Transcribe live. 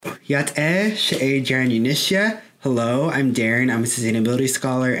Yat'e she'e Darren Unisha. Hello, I'm Darren. I'm a sustainability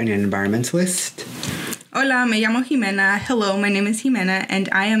scholar and an environmentalist. Hola, me llamo Jimena. Hello, my name is Jimena, and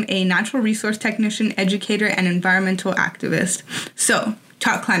I am a natural resource technician, educator, and environmental activist. So,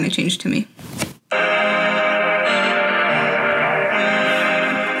 talk climate change to me.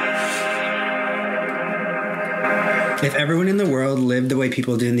 If everyone in the world lived the way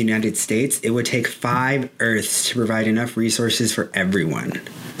people do in the United States, it would take 5 Earths to provide enough resources for everyone.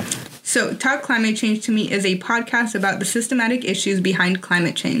 So, Talk Climate Change to Me is a podcast about the systematic issues behind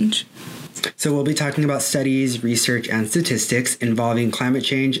climate change. So we'll be talking about studies, research, and statistics involving climate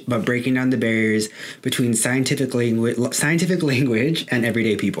change, but breaking down the barriers between scientific language and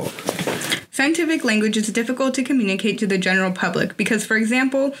everyday people. Scientific language is difficult to communicate to the general public because, for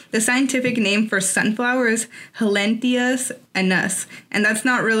example, the scientific name for sunflower is Helianthus anus, and that's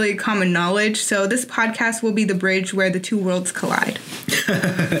not really common knowledge, so this podcast will be the bridge where the two worlds collide.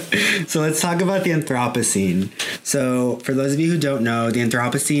 So let's talk about the Anthropocene. So for those of you who don't know, the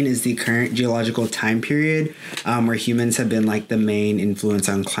Anthropocene is the current geological time period where humans have been like the main influence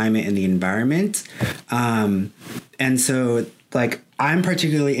on climate and the environment. And so like I'm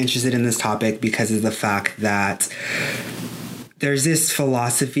particularly interested in this topic because of the fact that there's this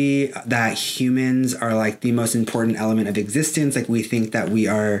philosophy that humans are like the most important element of existence. Like we think that we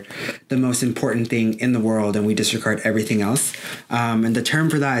are the most important thing in the world and we disregard everything else. And the term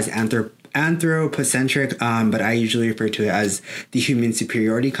for that is anthropocentric, but I usually refer to it as the human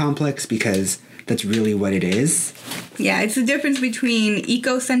superiority complex because that's really what it is. Yeah, it's the difference between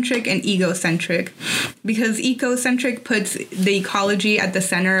ecocentric and egocentric, because ecocentric puts the ecology at the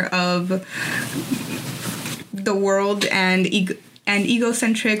center of the world, and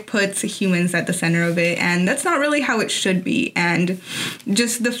egocentric puts humans at the center of it, and that's not really how it should be. And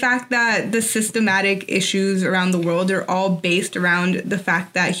just the fact that the systematic issues around the world are all based around the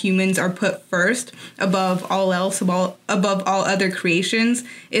fact that humans are put first above all else, above all other creations,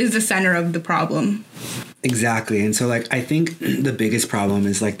 is the center of the problem. Exactly. And so like I think the biggest problem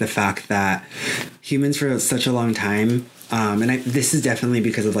is like the fact that humans for such a long time, this is definitely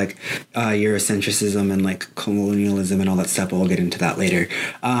because of like Eurocentrism and like colonialism and all that stuff, but we'll get into that later.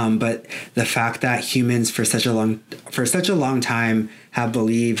 But the fact that humans for such a long time have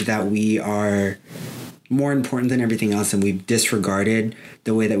believed that we are more important than everything else, and we've disregarded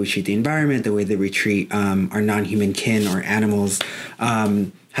the way that we treat the environment, the way that we treat our non-human kin or animals,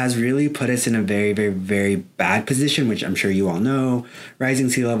 has really put us in a very, very, very bad position, which I'm sure you all know. Rising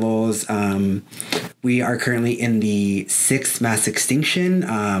sea levels. We are currently in the 6th mass extinction,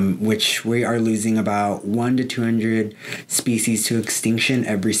 which we are losing about 1 to 200 species to extinction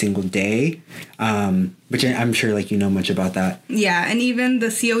every single day, which I'm sure like you know much about that. Yeah, and even the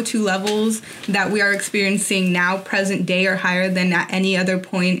CO2 levels that we are experiencing now, present day, are higher than at any other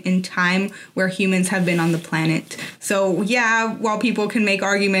point in time where humans have been on the planet. So yeah, while people can make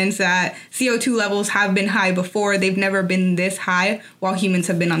arguments that CO2 levels have been high before, they've never been this high while humans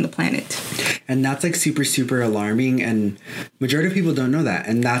have been on the planet. And that's like super, super alarming, and majority of people don't know that.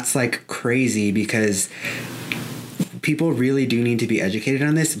 And that's like crazy because people really do need to be educated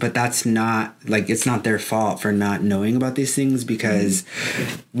on this, but that's not like, it's not their fault for not knowing about these things because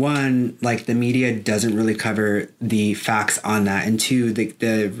one, like the media doesn't really cover the facts on that, and two,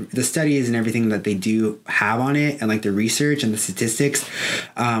 the studies and everything that they do have on it and like the research and the statistics,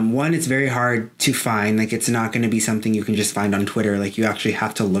 one, it's very hard to find. Like it's not going to be something you can just find on Twitter. Like you actually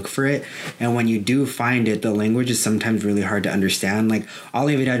have to look for it, and when you do find it, the language is sometimes really hard to understand. Like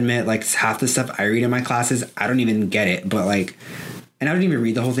I'll even admit, like half the stuff I read in my classes, I don't even get it, but like, and I don't even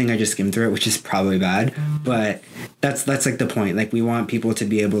read the whole thing, I just skim through it, which is probably bad, but that's like the point. Like we want people to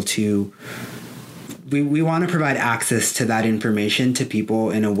be able to, we want to provide access to that information to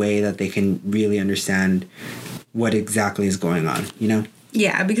people in a way that they can really understand what exactly is going on, you know?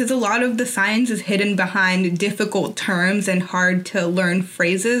 Yeah, because a lot of the science is hidden behind difficult terms and hard to learn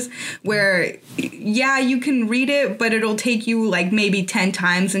phrases where, yeah, you can read it, but it'll take you like maybe 10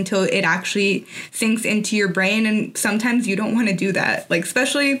 times until it actually sinks into your brain. And sometimes you don't want to do that. Like,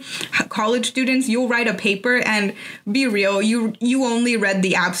 especially college students, you'll write a paper and be real, you only read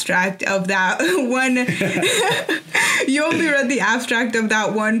the abstract of that one. You only read the abstract of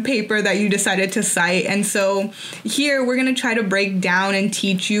that one paper that you decided to cite. And so here we're going to try to break down and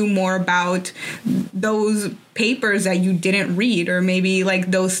teach you more about those papers that you didn't read, or maybe like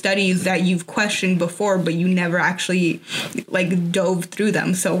those studies that you've questioned before but you never actually like dove through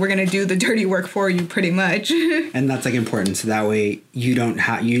them. So we're gonna do the dirty work for you pretty much. And that's like important, so that way you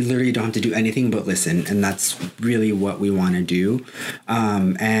literally don't have to do anything but listen, and that's really what we want to do.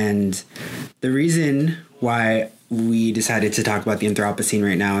 And the reason why we decided to talk about the Anthropocene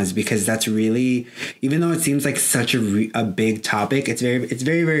right now is because that's really, even though it seems like such a big topic, it's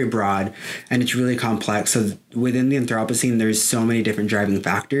very, very broad and it's really complex. So within the Anthropocene, there's so many different driving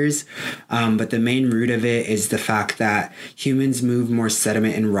factors. But the main root of it is the fact that humans move more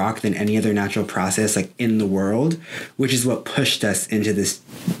sediment and rock than any other natural process like in the world, which is what pushed us into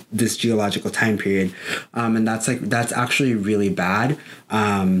this geological time period. And that's actually really bad.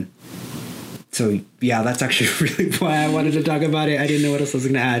 So yeah, that's actually really why I wanted to talk about it. I didn't know what else I was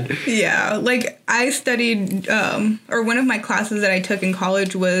going to add. Yeah, like I studied, or one of my classes that I took in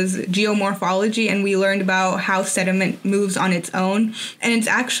college was geomorphology, and we learned about how sediment moves on its own. And it's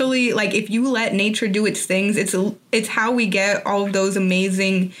actually like if you let nature do its things, it's how we get all of those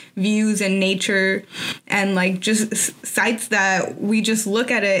amazing views in nature and like just sites that we just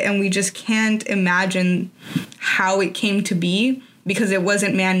look at it and we just can't imagine how it came to be, because it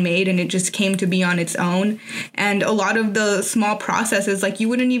wasn't man-made and it just came to be on its own. And a lot of the small processes, like you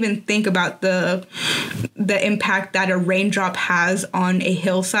wouldn't even think about the impact that a raindrop has on a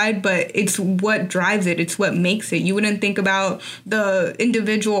hillside, but it's what drives it. It's what makes it. You wouldn't think about the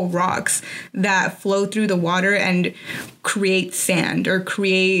individual rocks that flow through the water and create sand or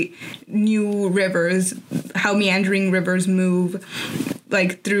create new rivers, how meandering rivers move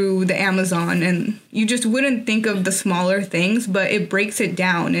like through the Amazon, and you just wouldn't think of the smaller things, but it breaks it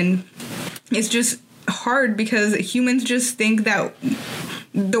down. And it's just hard because humans just think that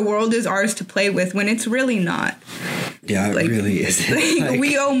the world is ours to play with when it's really not. Yeah, it really isn't.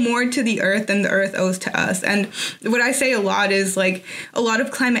 We owe more to the earth than the earth owes to us. And what I say a lot is like a lot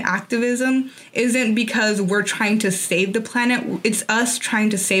of climate activism isn't because we're trying to save the planet. It's us trying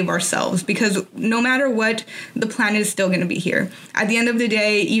to save ourselves, because no matter what, the planet is still going to be here. At the end of the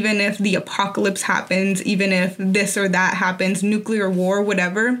day, even if the apocalypse happens, even if this or that happens, nuclear war,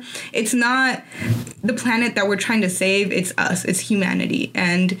 whatever, it's not the planet that we're trying to save. It's us. It's humanity.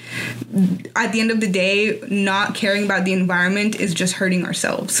 And at the end of the day, not caring about the environment is just hurting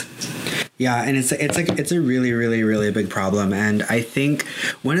ourselves. Yeah, and it's a really, really, really big problem. And I think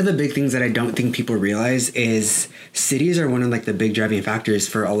one of the big things that I don't think people realize is cities are one of like the big driving factors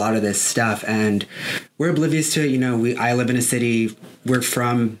for a lot of this stuff. And we're oblivious to it. You know, I live in a city. We're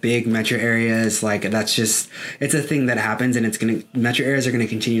from big metro areas. Like that's just, it's a thing that happens, and metro areas are going to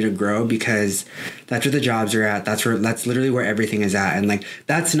continue to grow because that's where the jobs are at. That's literally where everything is at. And like,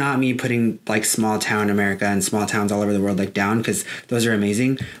 that's not me putting like small town America and small towns all over the world like down, because those are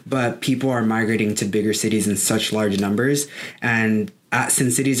amazing. But people are migrating to bigger cities in such large numbers, and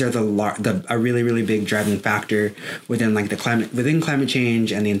since cities are a really, really big driving factor within climate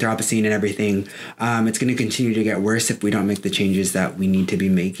change and the Anthropocene and everything, it's going to continue to get worse if we don't make the changes that we need to be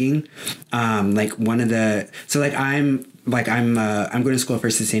making. I'm going to school for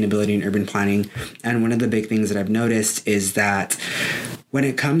sustainability and urban planning, and one of the big things that I've noticed is that when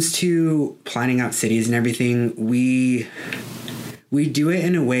it comes to planning out cities and everything, we do it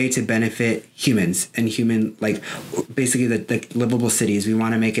in a way to benefit humans and basically the livable cities. We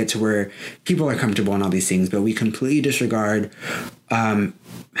want to make it to where people are comfortable and all these things, but we completely disregard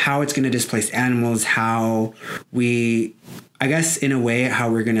how it's going to displace animals, how in a way,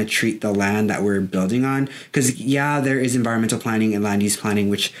 how we're going to treat the land that we're building on. Because, yeah, there is environmental planning and land use planning,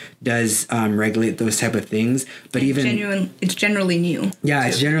 which does regulate those type of things. But it's generally new. Yeah,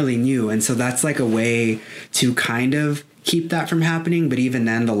 it's generally new. And so that's like a way to kind of keep that from happening. But even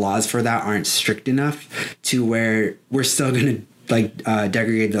then, the laws for that aren't strict enough to where we're still going to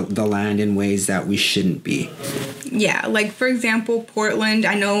degrade the land in ways that we shouldn't be. Yeah, like for example, Portland,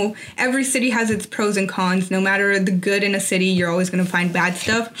 I know every city has its pros and cons. No matter the good in a city, you're always going to find bad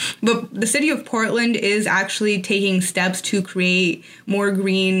stuff. But the city of Portland is actually taking steps to create more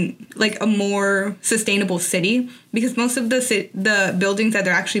green, like a more sustainable city, because most of the buildings that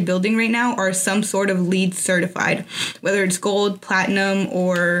they're actually building right now are some sort of LEED certified, whether it's gold, platinum,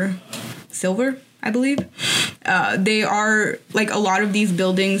 or silver, I believe. They are, like, a lot of these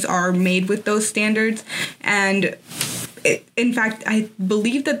buildings are made with those standards. And in fact, I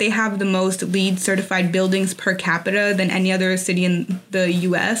believe that they have the most LEED certified buildings per capita than any other city in the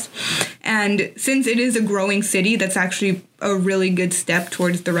US. And since it is a growing city, that's actually a really good step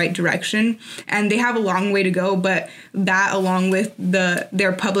towards the right direction. And they have a long way to go, but that, along with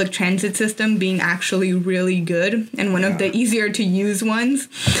their public transit system being actually really good and one of the easier to use ones,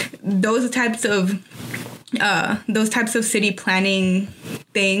 those types of city planning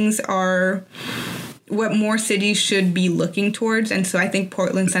things are what more cities should be looking towards. And so I think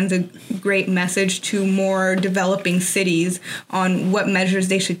Portland sends a great message to more developing cities on what measures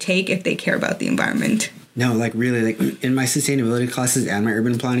they should take if they care about the environment. No, really, in my sustainability classes and my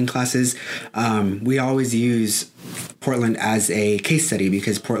urban planning classes, we always use Portland as a case study,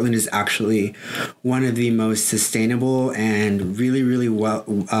 because Portland is actually one of the most sustainable and really, really well.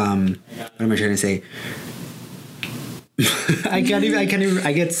 What am I trying to say? I can't even,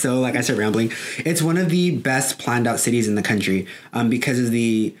 I get so, like, I start rambling. It's one of the best planned out cities in the country, because of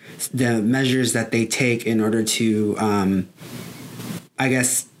the measures that they take in order to, I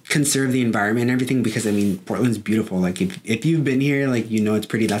guess, conserve the environment and everything, because I mean, Portland's beautiful. Like, if you've been here, like, you know it's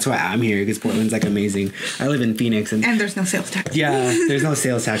pretty. That's why I'm here, because Portland's like amazing. I live in Phoenix, and there's no sales tax. Yeah, there's no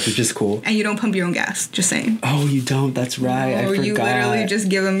sales tax, which is cool. And you don't pump your own gas, just saying. Oh, you don't? That's right. I forgot. You literally just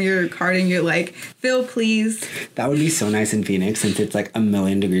give them your card and you're like, fill, please. That would be so nice in Phoenix, since it's like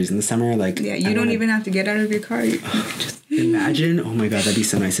 1,000,000 degrees in the summer. Like, yeah, you don't even have to get out of your car. You just imagine. Oh my god, that'd be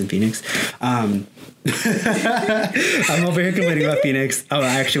so nice in Phoenix. I'm over here complaining about Phoenix. Oh,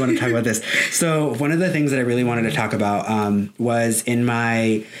 I actually want to talk about this. So one of the things that I really wanted to talk about was in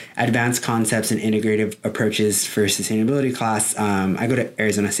my advanced concepts and integrative approaches for sustainability class. I go to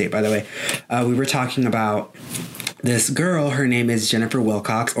Arizona State, by the way. We were talking about this girl. Her name is Jennifer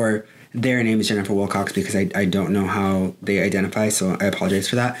Wilcox, or their name is Jennifer Wilcox, because I don't know how they identify, so I apologize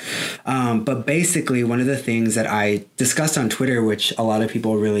for that. But basically, one of the things that I discussed on Twitter, which a lot of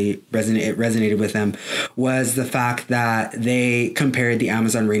people really resonated with them, was the fact that they compared the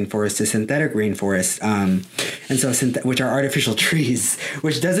Amazon rainforest to synthetic rainforests, and so which are artificial trees,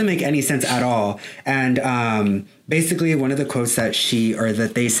 which doesn't make any sense at all. And basically, one of the quotes that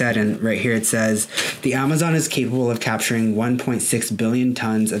they said, and right here it says, the Amazon is capable of capturing 1.6 billion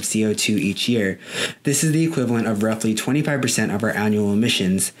tons of CO2 each year. This is the equivalent of roughly 25% of our annual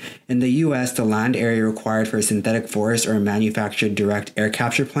emissions. In the U.S., the land area required for a synthetic forest or a manufactured direct air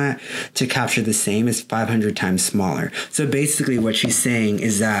capture plant to capture the same is 500 times smaller. So basically what she's saying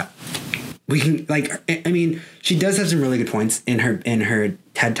is that we can, like, I mean, she does have some really good points in her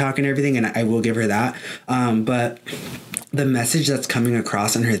TED Talk and everything, and I will give her that. But the message that's coming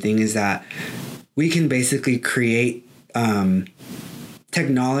across on her thing is that we can basically create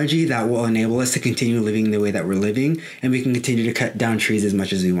technology that will enable us to continue living the way that we're living, and we can continue to cut down trees as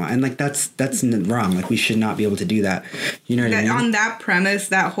much as we want. And like that's wrong. Like, we should not be able to do that. You know what I mean? On that premise,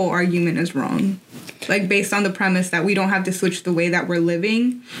 that whole argument is wrong. Like, based on the premise that we don't have to switch the way that we're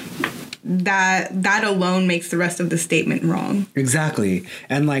living, that alone makes the rest of the statement wrong. Exactly.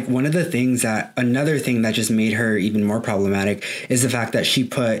 And like, another thing that just made her even more problematic is the fact that she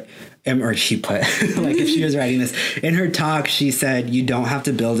put like, if she was writing this in her talk, she said you don't have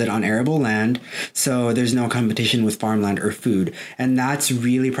to build it on arable land, so there's no competition with farmland or food. And that's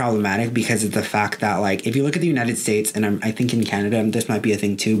really problematic because of the fact that, like, if you look at the United States, and I think in Canada this might be a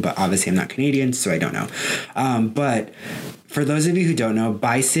thing too, but obviously I'm not Canadian, so I don't know. But for those of you who don't know,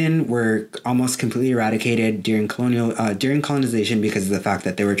 bison were almost completely eradicated during colonization because of the fact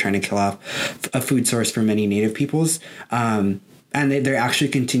that they were trying to kill off a food source for many native peoples. And they actually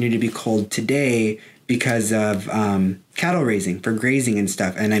continue to be culled today because of cattle raising for grazing and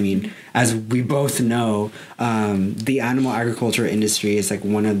stuff. And I mean, as we both know, the animal agriculture industry is like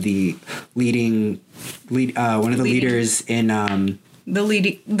one of the leaders in the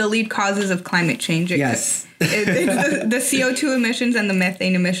lead causes of climate change. Yes. It's the CO2 emissions and the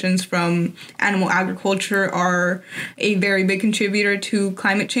methane emissions from animal agriculture are a very big contributor to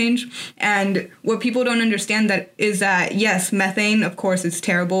climate change. And what people don't understand is that, yes, methane, of course, it's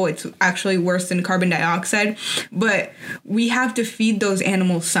terrible. It's actually worse than carbon dioxide. But we have to feed those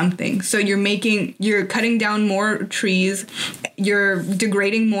animals something. So you're cutting down more trees. You're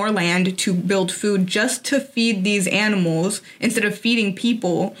degrading more land to build food just to feed these animals instead of feeding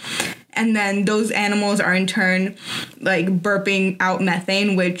people. And then those animals are in turn like burping out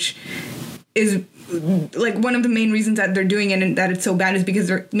methane, which is like one of the main reasons that they're doing it and that it's so bad is because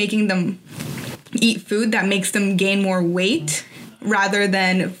they're making them eat food that makes them gain more weight rather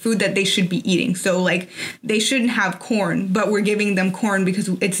than food that they should be eating. So like they shouldn't have corn, but we're giving them corn because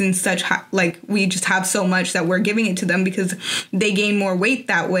it's in such high, like we just have so much that we're giving it to them because they gain more weight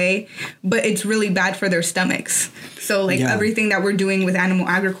that way, but it's really bad for their stomachs. So like everything that we're doing with animal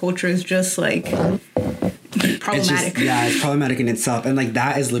agriculture is just like problematic. It's problematic in itself. And like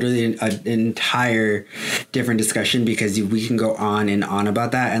that is literally an entire different discussion because we can go on and on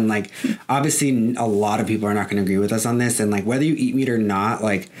about that. And like obviously a lot of people are not going to agree with us on this. And like whether you eat meat or not,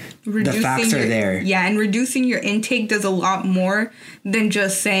 like the facts are there. Yeah, and reducing your intake does a lot more than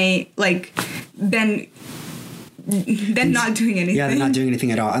just saying like then not doing anything. Yeah, they're not doing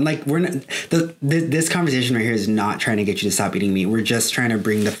anything at all. And like we're not, this conversation right here is not trying to get you to stop eating meat. We're just trying to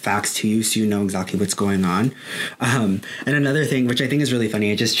bring the facts to you so you know exactly what's going on. And another thing, which I think is really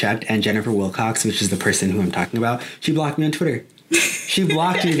funny, I just checked, and Jennifer Wilcox, which is the person who I'm talking about, she blocked me on Twitter. She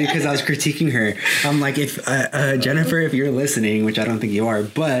blocked me because I was critiquing her. I'm like, if Jennifer, if you're listening, which I don't think you are,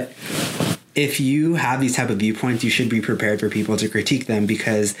 but if you have these type of viewpoints, you should be prepared for people to critique them,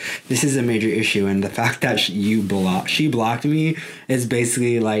 because this is a major issue. And the fact that she blocked me is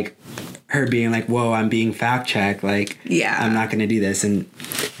basically like her being like, whoa, I'm being fact checked. Like, yeah, I'm not going to do this. And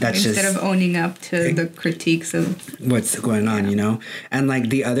that's instead of owning up to the critiques of what's going on, you know? And like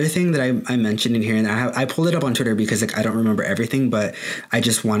the other thing that I mentioned in here, and I pulled it up on Twitter because like I don't remember everything, but I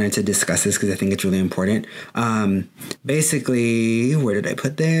just wanted to discuss this because I think it's really important. Basically, where did I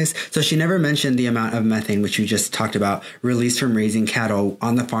put this? So she never mentioned the amount of methane, which you just talked about, released from raising cattle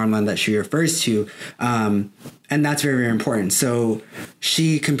on the farmland that she refers to. And that's very, very important. So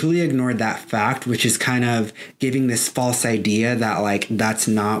she completely ignored that fact, which is kind of giving this false idea that like that's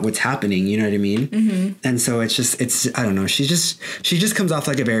not what's happening. You know what I mean? Mm-hmm. And so it's I don't know. She just comes off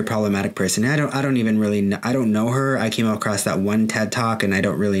like a very problematic person. I don't even really know, I don't know her. I came across that one TED Talk, and I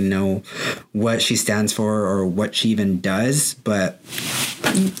don't really know what she stands for or what she even does. But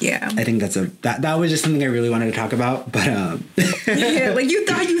yeah, I think that was just something I really wanted to talk about. But yeah, like you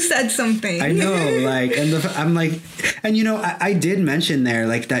thought you said something. I know, like, and I'm like, and you know, I did mention there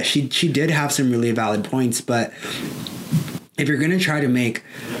like that she did have some really valid points, but if you're gonna try to make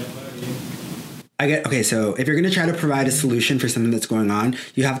so if you're going to try to provide a solution for something that's going on,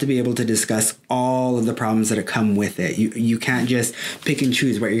 you have to be able to discuss all of the problems that come with it. You can't just pick and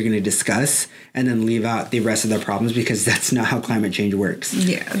choose what you're going to discuss and then leave out the rest of the problems, because that's not how climate change works.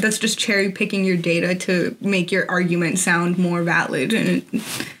 Yeah, that's just cherry picking your data to make your argument sound more valid, and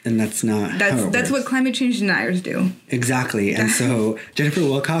that's not that's what climate change deniers do. Exactly. And so Jennifer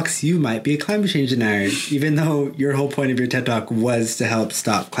Wilcox, you might be a climate change denier, even though your whole point of your TED Talk was to help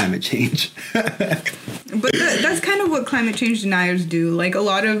stop climate change. But that's kind of what climate change deniers do. Like a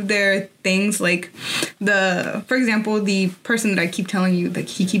lot of their things, like for example, the person that I keep telling you, like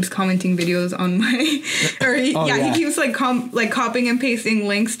he keeps commenting videos on my, he keeps like copying and pasting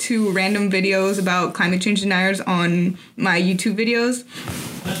links to random videos about climate change deniers on my YouTube videos.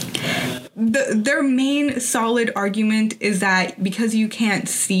 Their main solid argument is that because you can't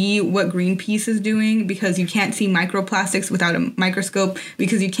see what Greenpeace is doing, because you can't see microplastics without a microscope,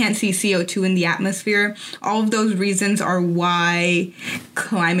 because you can't see CO2 in the atmosphere, all of those reasons are why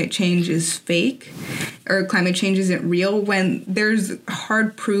climate change is fake or climate change isn't real, when there's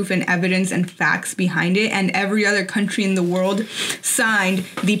hard proof and evidence and facts behind it. And every other country in the world signed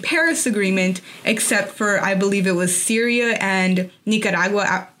the Paris Agreement except for, I believe it was Syria and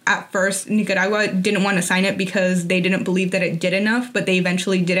Nicaragua. At first, Nicaragua didn't want to sign it because they didn't believe that it did enough, but they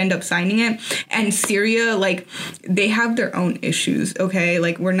eventually did end up signing it. And Syria, like, they have their own issues, okay?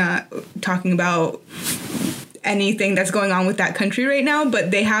 Like, we're not talking about anything that's going on with that country right now,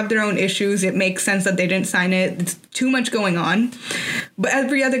 but they have their own issues. It makes sense that they didn't sign it. It's too much going on. But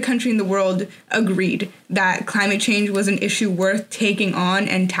every other country in the world agreed that climate change was an issue worth taking on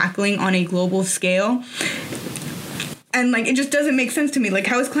and tackling on a global scale. And, like, it just doesn't make sense to me. Like,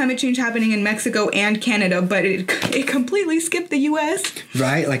 how is climate change happening in Mexico and Canada, but it completely skipped the U.S.?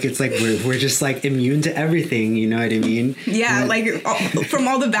 Right? Like, it's like we're just, like, immune to everything, you know what I mean? Yeah, like, from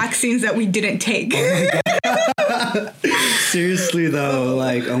all the vaccines that we didn't take. Oh my God. Seriously, though,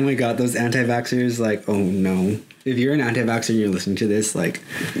 like, oh, my God, those anti-vaxxers, like, oh, no. If you're an anti-vaxxer and you're listening to this, like,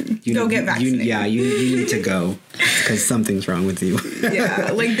 go get vaccinated. You need to go because something's wrong with you.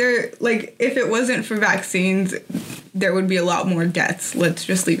 Yeah, like if it wasn't for vaccines, there would be a lot more deaths. Let's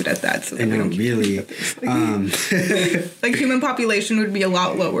just leave it at that. So that I know, really. Like human population would be a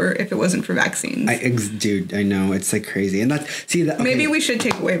lot lower if it wasn't for vaccines. Dude, I know, it's like crazy, and maybe we should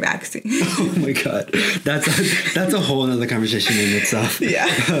take away vaccines. Oh my God, that's a whole other conversation in itself. Yeah,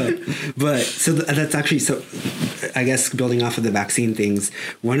 but so that's actually so. I guess building off of the vaccine things,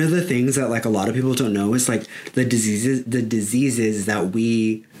 one of the things that like a lot of people don't know is like the diseases that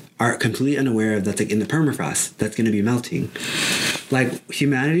we are completely unaware of that's like in the permafrost that's going to be melting. Like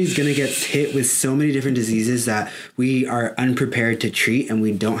humanity is going to get hit with so many different diseases that we are unprepared to treat and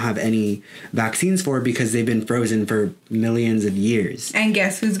we don't have any vaccines for because they've been frozen for millions of years. And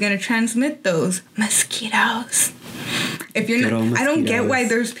guess who's going to transmit those? Mosquitoes. If you're not, I don't get why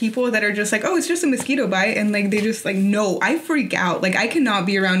there's people that are just like, oh, it's just a mosquito bite. And like, they just like, no, I freak out. Like I cannot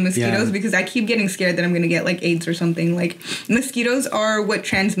be around mosquitoes because I keep getting scared that I'm going to get like AIDS or something. Like mosquitoes are what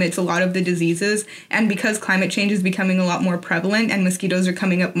transmits a lot of the diseases. And because climate change is becoming a lot more prevalent and mosquitoes are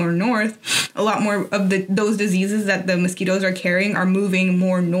coming up more north, a lot more of those diseases that the mosquitoes are carrying are moving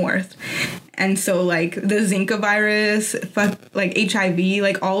more north. And so, like, the Zika virus, like HIV,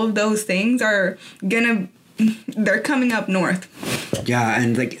 like, all of those things are gonna they're coming up north. Yeah,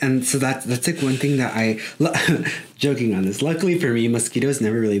 and so that's like one thing that joking on this. Luckily for me, mosquitoes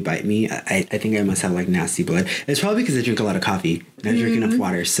never really bite me. I think I must have like nasty blood. It's probably because I drink a lot of coffee and I drink enough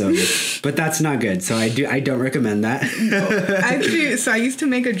water. So, but that's not good. So I don't recommend that. Actually, so I used to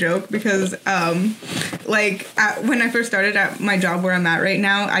make a joke because when I first started at my job where I'm at right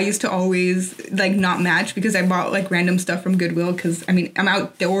now, I used to always like not match because I bought like random stuff from Goodwill because I mean I'm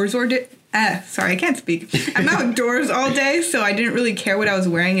outdoors sorry, I can't speak. I'm outdoors all day, so I didn't really care what I was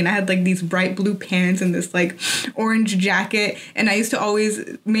wearing, and I had like these bright blue pants and this like orange jacket, and I used to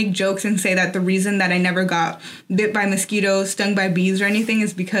always make jokes and say that the reason that I never got bit by mosquitoes, stung by bees or anything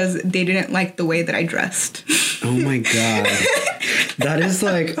is because they didn't like the way that I dressed. Oh my god. That is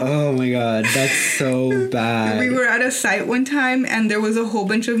like, oh my god, that's so bad. We were at a site one time and there was a whole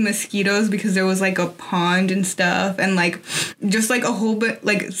bunch of mosquitoes because there was like a pond and stuff, and like just like a whole bit,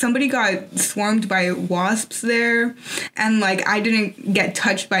 like somebody got swarmed by wasps there, and like I didn't get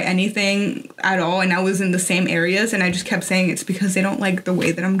touched by anything at all, and I was in the same areas, and I just kept saying it's because they don't like the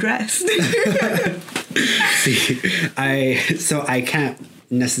way that I'm dressed. See, I can't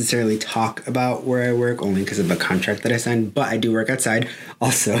necessarily talk about where I work only because of the contract that I signed, but I do work outside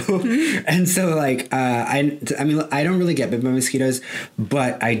also. And so like I mean I don't really get bit by mosquitoes,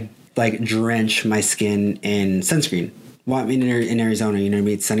 but I like drench my skin in sunscreen. Well, I mean, in Arizona, you know what I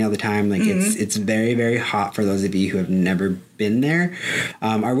mean? It's sunny all the time. Like, it's very, very hot for those of you who have never been there.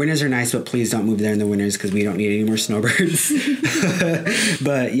 Our winters are nice, but please don't move there in the winters because we don't need any more snowbirds.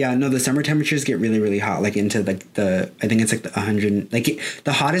 But yeah, no, the summer temperatures get really, really hot. Like into like I think it's like the 100, like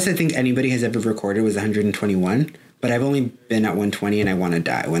the hottest I think anybody has ever recorded was 121. But I've only been at 120 and I want to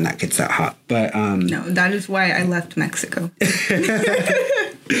die when that gets that hot. But no, that is why I left Mexico.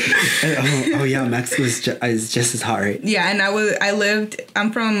 Oh yeah, Mexico is just as hot, right? Yeah, and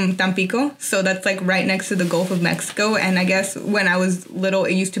I'm from Tampico, so that's like right next to the Gulf of Mexico, and I guess when I was little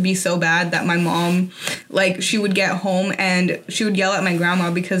it used to be so bad that my mom, like, she would get home and she would yell at my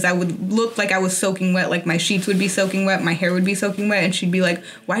grandma because I would look like I was soaking wet, like my sheets would be soaking wet, my hair would be soaking wet, and she'd be like,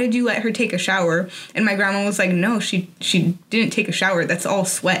 why did you let her take a shower? And my grandma was like, no, she didn't take a shower, that's all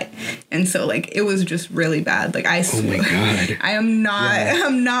sweat. And so like it was just really bad. Like I swear, oh my god,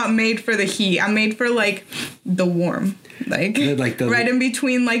 I'm not made for the heat. I'm made for like the warm, like the right in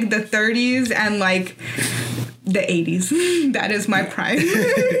between like the 30s and like the 80s. That is my prime.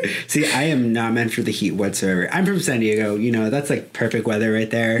 See, I am not meant for the heat whatsoever. I'm from San Diego, you know, that's like perfect weather right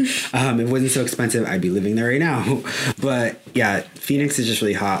there. If it wasn't so expensive, I'd be living there right now. But yeah, Phoenix is just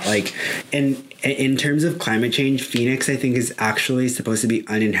really hot. Like, and in terms of climate change, Phoenix, I think, is actually supposed to be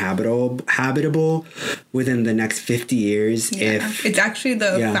habitable within the next 50 years. Yeah. If it's actually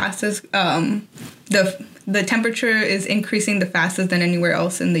the fastest, the temperature is increasing the fastest than anywhere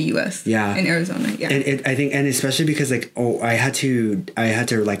else in the U.S. Yeah, in Arizona. Yeah, and I think, and especially because like, I had to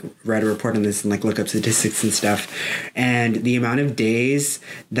like write a report on this and like look up statistics and stuff, and the amount of days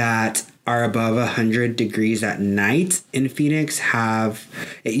that are above 100 degrees at night in Phoenix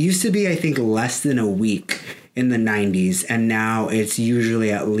it used to be, I think, less than a week in the 90s, and now it's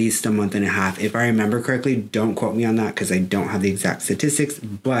usually at least a month and a half. If I remember correctly, don't quote me on that because I don't have the exact statistics,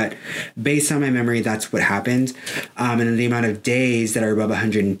 but based on my memory, that's what happened. And then the amount of days that are above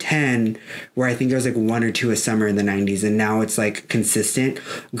 110, where I think there was like one or two a summer in the 90s, and now it's like consistent.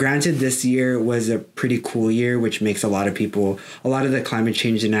 Granted, this year was a pretty cool year, which makes a lot of the climate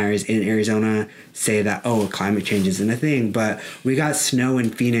change deniers in Arizona say that, oh, climate change isn't a thing, but we got snow in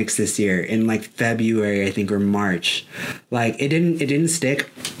Phoenix this year in like February, I think, or March. Like it didn't stick,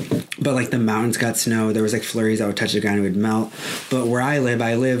 but like the mountains got snow. There was like flurries that would touch the ground and would melt. But where I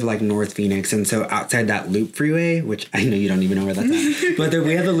live like North Phoenix, and so outside that Loop freeway, which I know you don't even know where that's at, but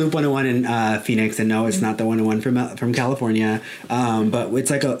we have the Loop 101 in Phoenix, and no, it's not the 101 from California, but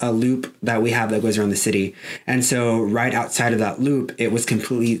it's like a loop that we have that goes around the city. And so right outside of that loop, it was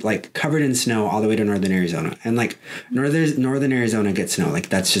completely like covered in snow all the way to northern Arizona, and like northern Arizona gets snow, like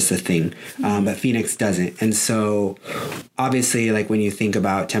that's just a thing, but Phoenix doesn't. And so obviously, like when you think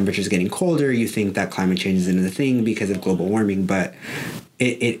about temperatures getting colder, you think that climate change isn't a thing because of global warming, but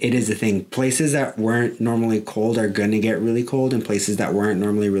it is a thing. Places that weren't normally cold are going to get really cold, and places that weren't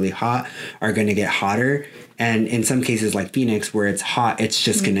normally really hot are going to get hotter. And in some cases, like Phoenix, where it's hot, it's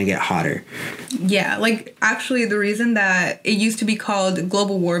just going to get hotter. Yeah, like actually the reason that it used to be called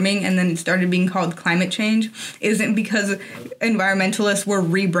global warming and then it started being called climate change isn't because environmentalists were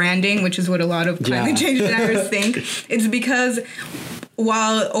rebranding, which is what a lot of climate change deniers think. It's because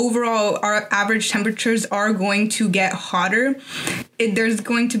while overall our average temperatures are going to get hotter, there's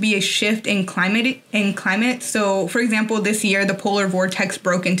going to be a shift in climate. So, for example, this year the polar vortex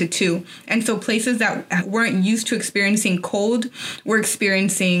broke into two, and so places that weren't used to experiencing cold were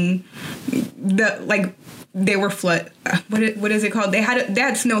experiencing they were flood. What is it called? They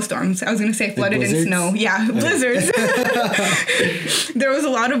had snowstorms. I was gonna say flooded in snow. Yeah, blizzards. There was a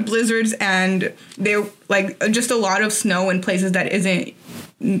lot of blizzards, and they just a lot of snow in places that isn't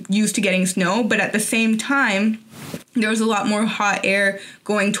used to getting snow. But at the same time, there was a lot more hot air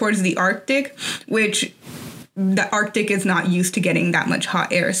going towards the Arctic, which the Arctic is not used to getting that much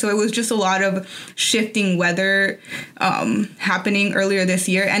hot air. So it was just a lot of shifting weather happening earlier this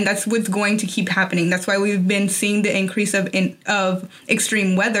year. And that's what's going to keep happening. That's why we've been seeing the increase of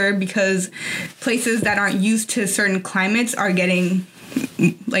extreme weather, because places that aren't used to certain climates are getting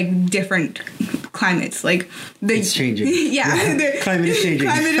different climates. It's changing. Yeah. The climate is changing.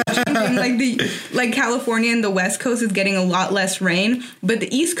 Like California and the West Coast is getting a lot less rain, but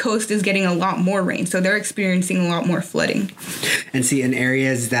the East Coast is getting a lot more rain. So they're experiencing a lot more flooding. And see, in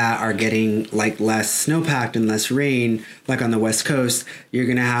areas that are getting less snowpacked and less rain, like on the West Coast, you're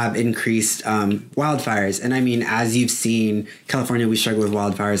going to have increased wildfires. And I mean, as you've seen, California, we struggle with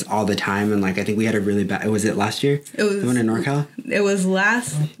wildfires all the time. And I think we had a really bad, was it last year? It was the one in NorCal? It was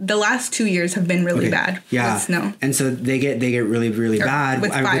the last 2 years have been really bad. Yeah. With snow. And so they get really, really bad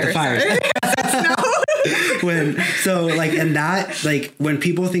with the fires. When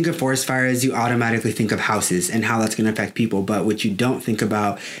people think of forest fires, you automatically think of houses and how that's going to affect people. But what you don't think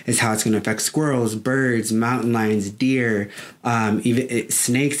about is how it's going to affect squirrels, birds, mountain lions, deer,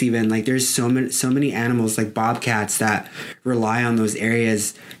 snakes. Even there's so many animals like bobcats that rely on those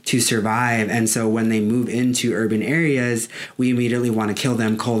areas to survive. And so when they move into urban areas, we immediately want to kill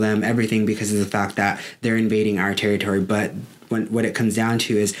them, cull them, everything, because of the fact that they're invading our territory. But what it comes down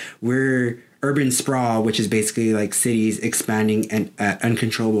to is we're urban sprawl, which is basically cities expanding at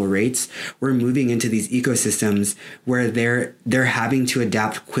uncontrollable rates. We're moving into these ecosystems where they're having to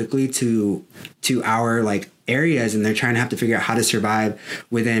adapt quickly to our areas, and they're trying to have to figure out how to survive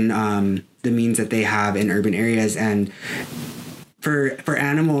within the means that they have in urban areas. And for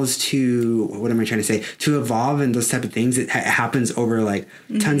animals to, what am I trying to say, to evolve and those type of things, it happens over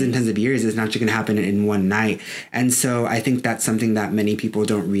tons and tons of years. It's not just going to happen in one night. And so I think that's something that many people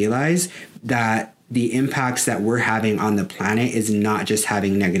don't realize, that the impacts that we're having on the planet is not just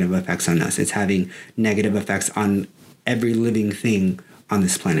having negative effects on us. It's having negative effects on every living thing on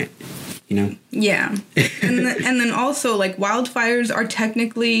this planet. Yeah. And then also wildfires are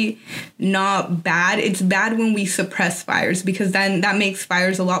technically not bad. It's bad when we suppress fires, because then that makes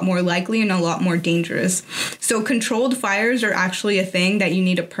fires a lot more likely and a lot more dangerous. So controlled fires are actually a thing that you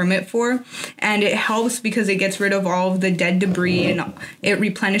need a permit for, and it helps because it gets rid of all of the dead debris and it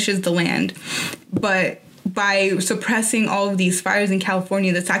replenishes the land. But by suppressing all of these fires in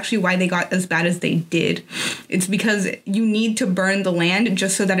California, that's actually why they got as bad as they did. It's because you need to burn the land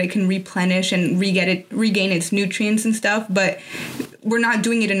just so that it can replenish and regain its nutrients and stuff, but we're not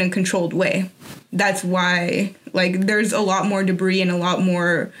doing it in a controlled way. That's why there's a lot more debris and a lot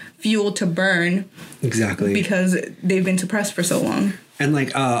more fuel to burn. Exactly. Because they've been suppressed for so long. And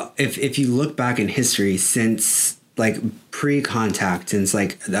if you look back in history, since pre-contact, since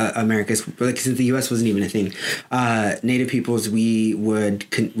America's since the U.S. wasn't even a thing, Native peoples, we would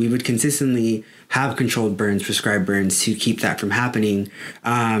consistently have controlled burns, prescribed burns, to keep that from happening.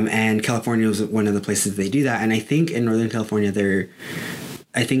 And California was one of the places they do that. And I think in Northern California, they're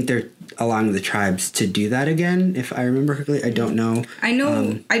allowing the tribes to do that again, if I remember correctly. I don't know. I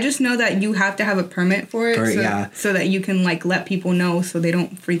know. I just know that you have to have a permit for it, so that you can let people know so they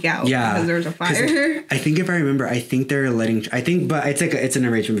don't freak out because there's a fire. I think if I remember, they're letting. But it's an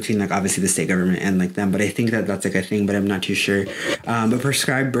arrangement between obviously the state government and them. But I think that's a thing, but I'm not too sure. But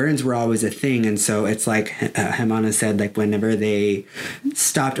prescribed burns were always a thing, and so it's Hemana said, whenever they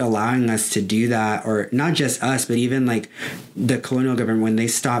stopped allowing us to do that, or not just us, but even the colonial government, when they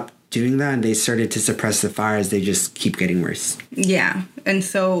stopped doing that and they started to suppress the fires, they just keep getting worse. Yeah. And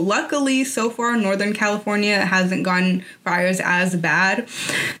so luckily, so far, Northern California hasn't gotten fires as bad.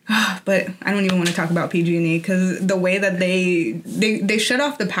 But I don't even want to talk about PG&E, because the way that they shut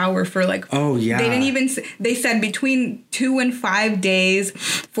off the power for oh yeah, they didn't even, they said between 2 and 5 days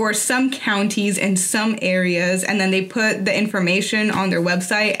for some counties and some areas, and then they put the information on their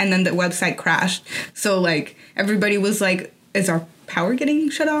website, and then the website crashed. So everybody was is our power getting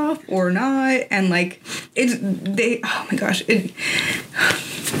shut off or not? And oh my gosh,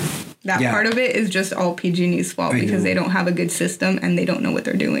 part of it is just all PG&E's fault, because they don't have a good system and they don't know what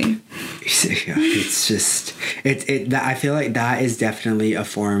they're doing. Yeah, it's just I feel that is definitely a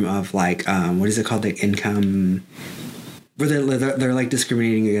form of what is it called, income, where they're like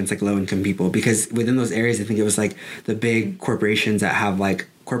discriminating against like low income people, because within those areas, I think it was like the big corporations that have like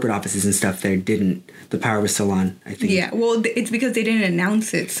corporate offices and stuff there the power was still on, I think. Yeah, well, it's because they didn't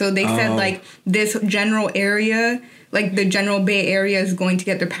announce it. So they said like this general area, like the general Bay Area, is going to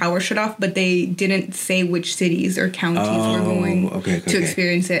get their power shut off, but they didn't say which cities or counties were going to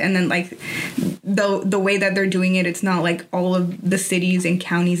experience it. And then like the way that they're doing it, it's not like all of the cities and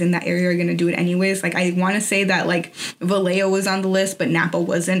counties in that area are going to do it anyways. Like I want to say that like Vallejo was on the list, but Napa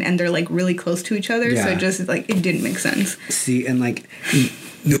wasn't, and they're like really close to each other. Yeah. So it just like it didn't make sense. See, and like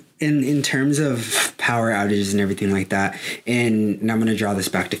in terms of power outages and everything like that, and I'm going to draw this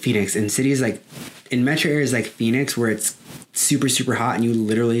back to Phoenix, in cities like in metro areas like Phoenix, where it's super, super hot and you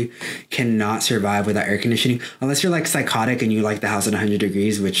literally cannot survive without air conditioning, unless you're like psychotic and you like the house at 100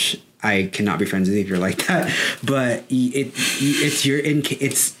 degrees, which I cannot be friends with you if you're like that. But you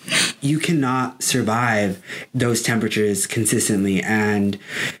cannot survive those temperatures consistently. And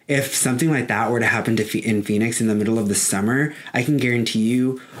if something like that were to happen in Phoenix in the middle of the summer, I can guarantee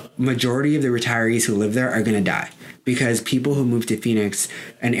you majority of the retirees who live there are going to die. Because people who move to Phoenix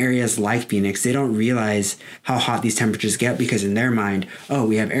and areas like Phoenix, they don't realize how hot these temperatures get, because in their mind, oh,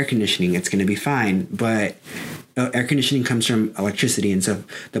 we have air conditioning, it's going to be fine. But air conditioning comes from electricity. And so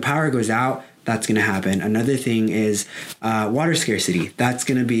if the power goes out, that's going to happen. Another thing is water scarcity. That's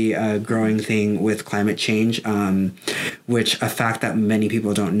going to be a growing thing with climate change, which a fact that many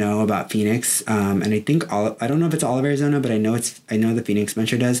people don't know about Phoenix. And I think I don't know if it's all of Arizona, but I know the Phoenix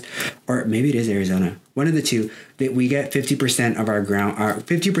Metro does, or maybe it is Arizona. One of the two, that we get 50% of our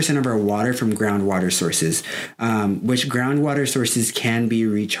 50% of our water from groundwater sources, which groundwater sources can be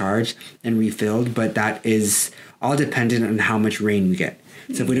recharged and refilled, but that is all dependent on how much rain we get.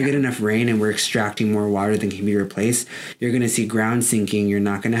 So if we don't get enough rain and we're extracting more water than can be replaced, you're going to see ground sinking. You're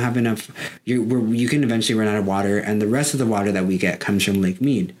not going to have enough. You can eventually run out of water, and the rest of the water that we get comes from Lake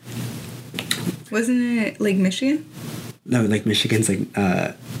Mead. Wasn't it Lake Michigan? No, Lake Michigan's like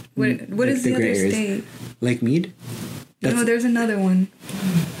what is the other areas. State? Lake Mead? No, there's another one.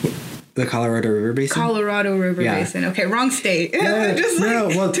 The Colorado River Basin? Colorado River Basin. Okay, wrong state.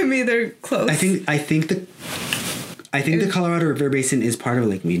 To me, they're close. I think the Colorado River Basin is part of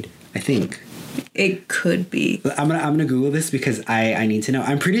Lake Mead. I think. It could be. I'm gonna Google this because I need to know.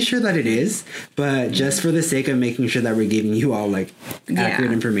 I'm pretty sure that it is, but just for the sake of making sure that we're giving you all like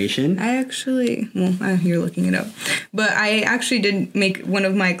accurate information. You're looking it up. But I actually did make one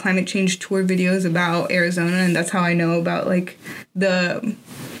of my climate change tour videos about Arizona, and that's how I know about like the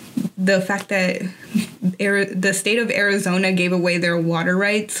fact that the state of Arizona gave away their water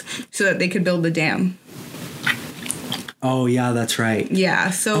rights so that they could build the dam. Oh, yeah, that's right.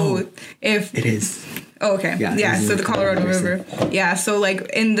 Yeah, so if... It is. Oh, okay. Yeah, so the Colorado River. Yeah, so like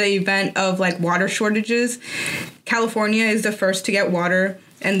in the event of like water shortages, California is the first to get water,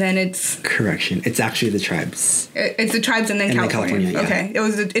 and then it's... Correction. It's actually the tribes. It's the tribes and then California. Okay.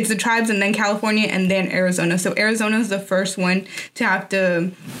 It's the tribes and then California and then Arizona. So Arizona is the first one to have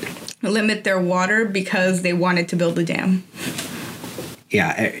to limit their water because they wanted to build a dam.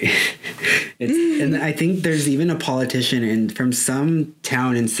 Yeah, and I think there's even a politician from some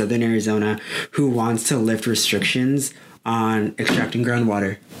town in southern Arizona who wants to lift restrictions on extracting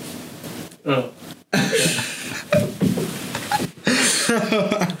groundwater. Oh. Oh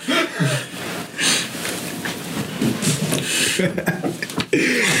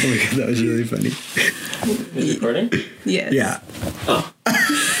my God, that was really funny. Is it recording? Yes. Yeah. Oh.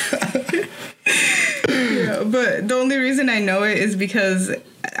 Yeah, but the only reason I know it is because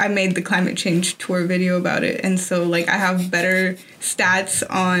I made the climate change tour video about it, and so like I have better stats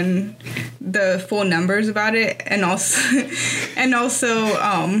on the full numbers about it, and also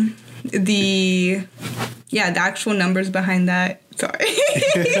the actual numbers behind that. Sorry.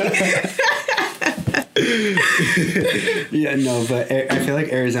 Yeah, no, but I feel like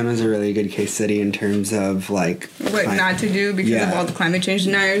Arizona's a really good case study in terms of like what not to do because of all the climate change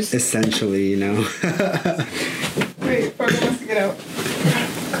deniers. Essentially, you know. Wait, Fargo wants to get out.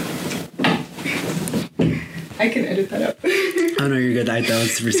 I can edit that out. Oh no, you're good. That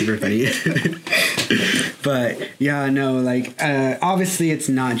was super funny. But yeah, no, like obviously it's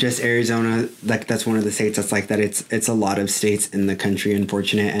not just Arizona. Like that's one of the states that's like that. It's a lot of states in the country,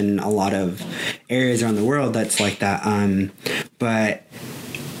 unfortunate, and a lot of areas around the world that's like that. But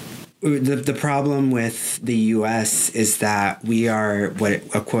the problem with the U.S. is that we are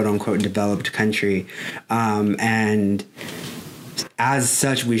a quote unquote developed country, and as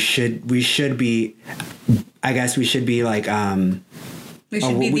such we should be. I guess we should be like. We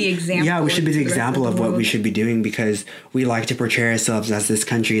should be the example. Yeah, we should be the example of what we should be doing because we like to portray ourselves as this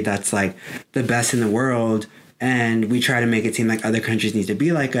country that's like the best in the world, And we try to make it seem like other countries need to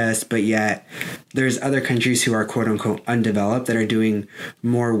be like us, but yet there's other countries who are quote unquote undeveloped that are doing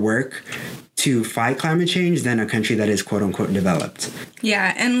more work to fight climate change than a country that is quote unquote developed.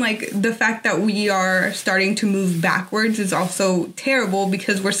 Yeah, and like the fact that we are starting to move backwards is also terrible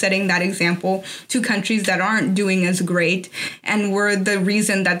because we're setting that example to countries that aren't doing as great, and we're the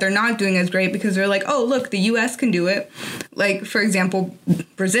reason that they're not doing as great because they're like, oh, look, the US can do it. Like, for example,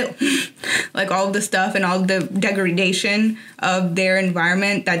 Brazil. Like all of the stuff and all the degradation of their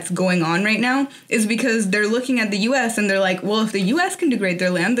environment that's going on right now is because they're looking at the US and they're like, well, if the US can degrade their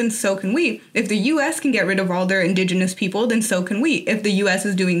land, then so can we. If the US can get rid of all their indigenous people, then so can we. If the US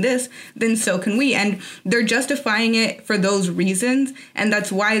is doing this, then so can we. And they're justifying it for those reasons. And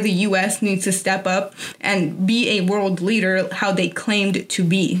that's why the US needs to step up and be a world leader how they claimed to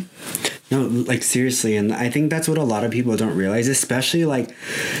be. No, like seriously. And I think that's what a lot of people don't realize, especially like...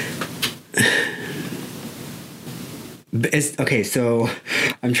 Okay, so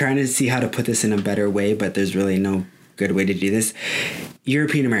I'm trying to see how to put this in a better way, but there's really no good way to do this.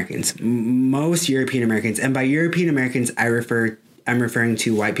 European Americans, most European Americans, and by European Americans, I'm referring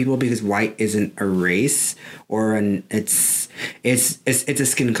to white people because white isn't a race or it's a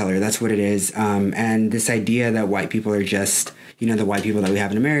skin color. That's what it is. And this idea that white people are just, the white people that we have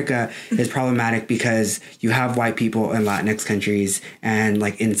in America is problematic because you have white people in Latinx countries and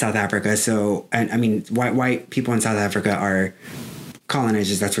like in South Africa. So, and I mean, white people in South Africa are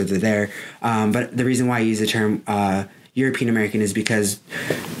colonizers. That's why they're there. But the reason why I use the term European American is because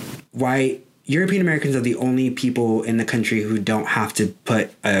European Americans are the only people in the country who don't have to put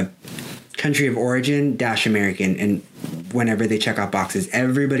a country of origin - American and whenever they check off boxes.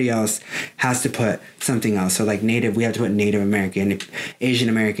 Everybody else has to put something else. So like Native, we have to put Native American, Asian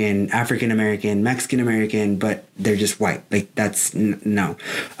American, African American, Mexican American, but they're just white. Like that's no.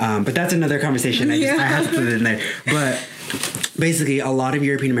 But that's another conversation. I have to put it in there. But basically, a lot of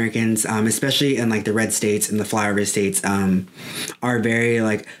European Americans, especially in like the red states and the flyover states, are very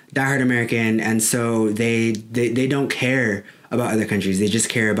like diehard American, and so they don't care about other countries. They just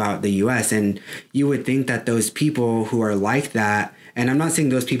care about the U.S. And you would think that those people who are like that, and I'm not saying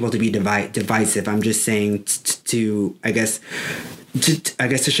those people to be divisive. I'm just saying to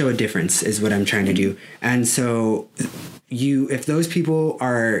show a difference is what I'm trying to do. And so if those people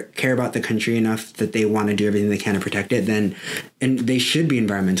care about the country enough that they want to do everything they can to protect it, and they should be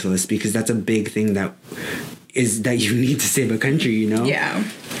environmentalists because that's a big thing that you need to save a country, Yeah.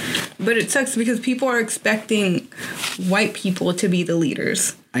 But it sucks because people are expecting white people to be the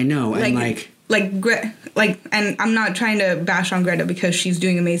leaders. I know. And and I'm not trying to bash on Greta because she's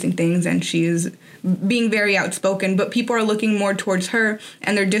doing amazing things and she's being very outspoken, but people are looking more towards her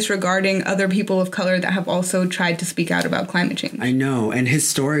and they're disregarding other people of color that have also tried to speak out about climate change. I know. And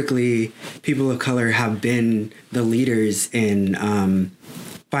historically, people of color have been the leaders in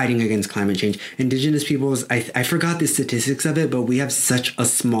fighting against climate change. Indigenous peoples, I forgot the statistics of it, but we have such a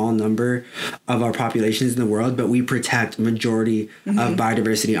small number of our populations in the world, but we protect majority of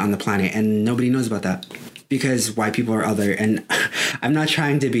biodiversity on the planet, and nobody knows about that because white people are other. And I'm not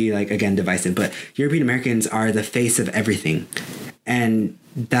trying to be like, again, divisive, but European Americans are the face of everything. And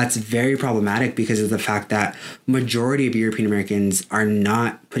that's very problematic because of the fact that majority of European Americans are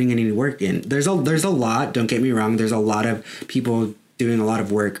not putting any work in. There's a lot, don't get me wrong, there's a lot of people doing a lot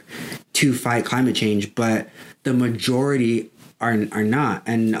of work to fight climate change, but the majority are not,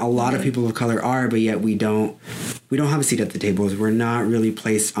 and a lot of people of color are, but yet we don't have a seat at the tables. We're not really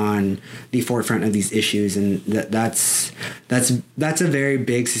placed on the forefront of these issues, and that's a very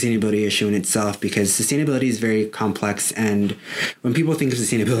big sustainability issue in itself because sustainability is very complex, and when people think of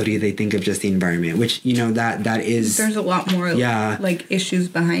sustainability, they think of just the environment, which that is there's a lot more like issues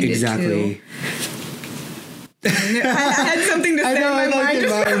behind it too. I had something to say in my mind.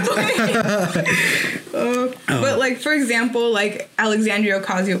 But like, for example, like Alexandria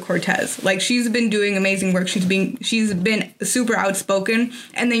Ocasio-Cortez, like she's been doing amazing work. She's been super outspoken,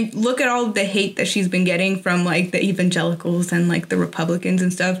 and then look at all the hate that she's been getting from like the evangelicals and like the Republicans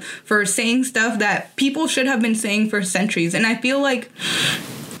and stuff for saying stuff that people should have been saying for centuries. And I feel like,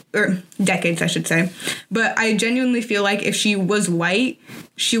 or decades, I should say. But I genuinely feel like if she was white,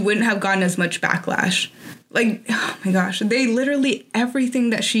 she wouldn't have gotten as much backlash. Like, oh my gosh, they literally,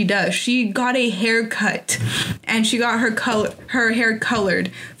 everything that she does, she got a haircut and she got her hair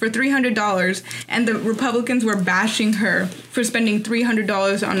colored for $300, and the Republicans were bashing her for spending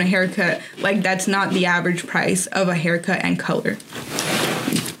 $300 on a haircut. Like, that's not the average price of a haircut and color.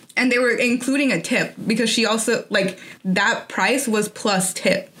 And they were including a tip because she also, like, that price was plus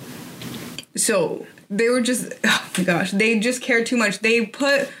tip. So they were just, oh my gosh, they just care too much. They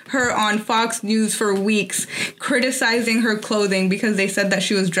put her on Fox News for weeks criticizing her clothing because they said that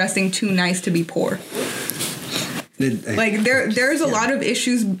she was dressing too nice to be poor. Like there's a lot of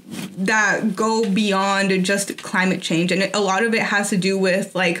issues that go beyond just climate change, and a lot of it has to do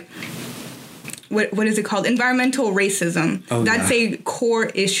with like what is it called? Environmental racism. Oh, that's a core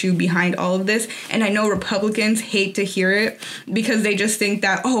issue behind all of this. And I know Republicans hate to hear it because they just think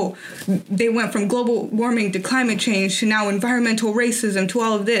that, oh, they went from global warming to climate change to now environmental racism to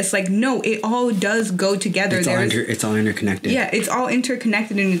all of this. Like, no, it all does go together. It's all interconnected. Yeah, it's all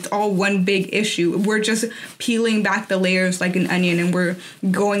interconnected and it's all one big issue. We're just peeling back the layers like an onion and we're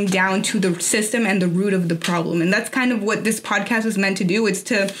going down to the system and the root of the problem. And that's kind of what this podcast is meant to do. It's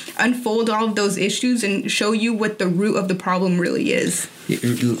to unfold all of those issues and show you what the root of the problem really is.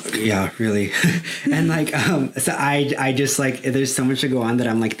 Yeah, really. And like so I just like there's so much to go on that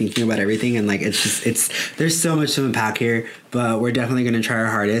I'm like thinking about everything, and like it's there's so much to unpack here, but we're definitely going to try our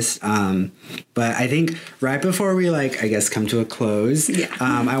hardest. But I think right before we like I guess come to a close,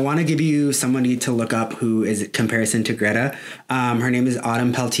 I want to give you somebody to look up who is comparison to Greta. Her name is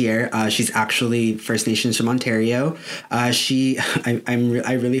Autumn Peltier. She's actually First Nations from Ontario. I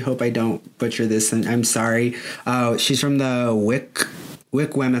really hope I don't butcher this, and I'm sorry. She's from the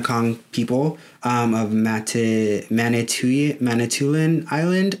Wikwemikong people of Manitoulin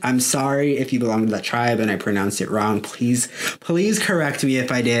Island. I'm sorry if you belong to that tribe and I pronounced it wrong. Please correct me if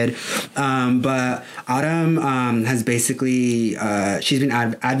I did. But Autumn has basically she's been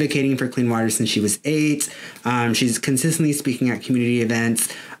advocating for clean water since she was 8. She's consistently speaking at community events,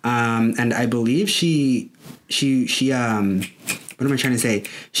 and I believe she what am I trying to say?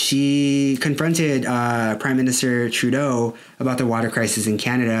 She confronted Prime Minister Trudeau about the water crisis in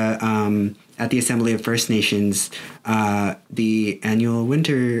Canada at the Assembly of First Nations, the annual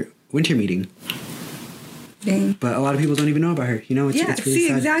winter meeting. Dang. But a lot of people don't even know about her. You know, it's really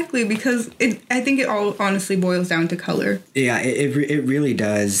sad. Exactly, because I think it all honestly boils down to color. Yeah, it really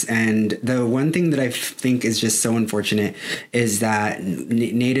does. And the one thing that I think is just so unfortunate is that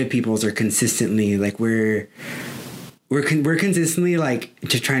Native peoples are consistently like we're consistently like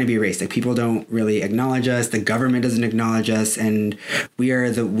just trying to be erased. Like people don't really acknowledge us. The government doesn't acknowledge us, and we are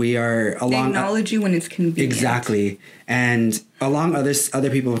along. They acknowledge you when it's convenient. Exactly, and along other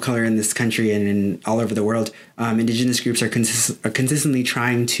people of color in this country and in all over the world, Indigenous groups are consistently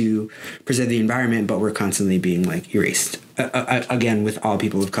trying to preserve the environment, but we're constantly being like erased. Again, with all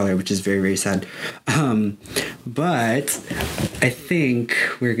people of color, which is very, very sad. But I think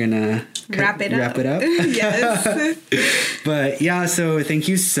we're gonna wrap it up. Yes. But yeah, so thank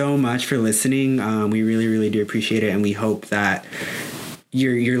you so much for listening. We really, really do appreciate it, and we hope that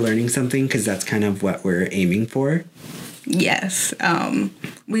you're learning something, because that's kind of what we're aiming for. Yes.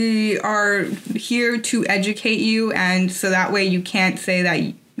 We are here to educate you, and so that way you can't say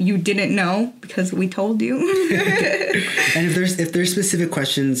that you didn't know because we told you. And if there's specific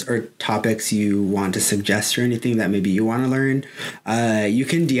questions or topics you want to suggest or anything that maybe you want to learn, you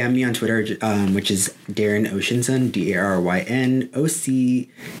can DM me on Twitter, which is Darren Oceanson,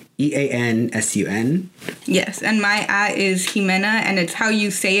 DarrenOceansun. Yes, and my @ is Jimena, and it's how you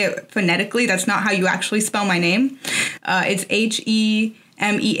say it phonetically. That's not how you actually spell my name. It's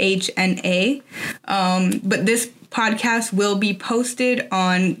HEMEHNA. But this podcast will be posted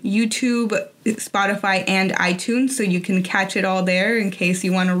on YouTube, Spotify, and iTunes, so you can catch it all there in case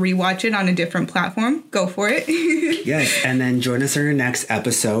you want to rewatch it on a different platform. Go for it. Yes, and then join us in our next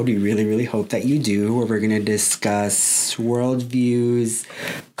episode. We really, really hope that you do, where we're going to discuss worldviews,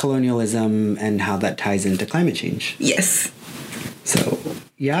 colonialism, and how that ties into climate change. Yes. So,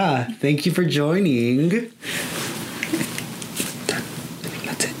 yeah, thank you for joining.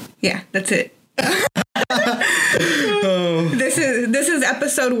 That's it. Yeah, that's it. This is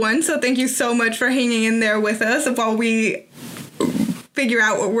episode 1, so thank you so much for hanging in there with us while we figure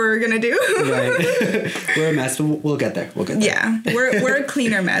out what we're gonna do. Right. We're a mess, but we'll get there. Yeah, we're a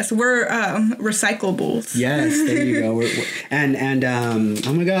cleaner mess. We're recyclables. Yes, there you go. And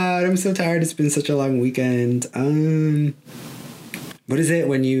oh my god, I'm so tired. It's been such a long weekend. What is it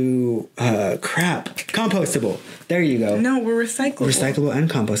when you compostable? There you go. No, we're recyclable. Recyclable and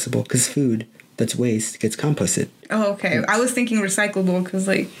compostable, because food that's waste gets composted. Oh, okay. I was thinking recyclable because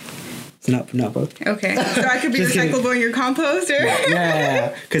like it's not both. Okay, so I could be recyclable in your composter.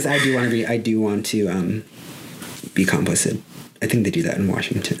 Yeah, because I do want to be composted. I think they do that in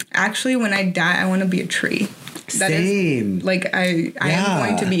Washington. Actually, when I die, I want to be a tree. Same. Like I am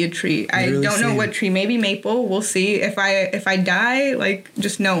going to be a tree. Literally I don't know what tree. Maybe maple. We'll see. If I die, like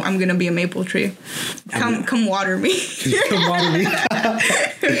just know I'm gonna be a maple tree. Come water me. Come water me.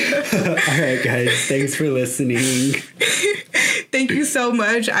 right, guys. Thanks for listening. Thank you so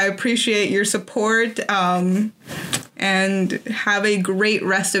much. I appreciate your support. And have a great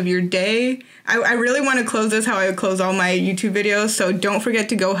rest of your day. I really want to close this how I close all my YouTube videos. So don't forget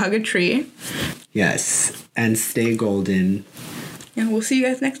to go hug a tree. Yes. And stay golden. And we'll see you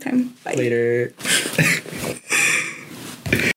guys next time. Bye. Later.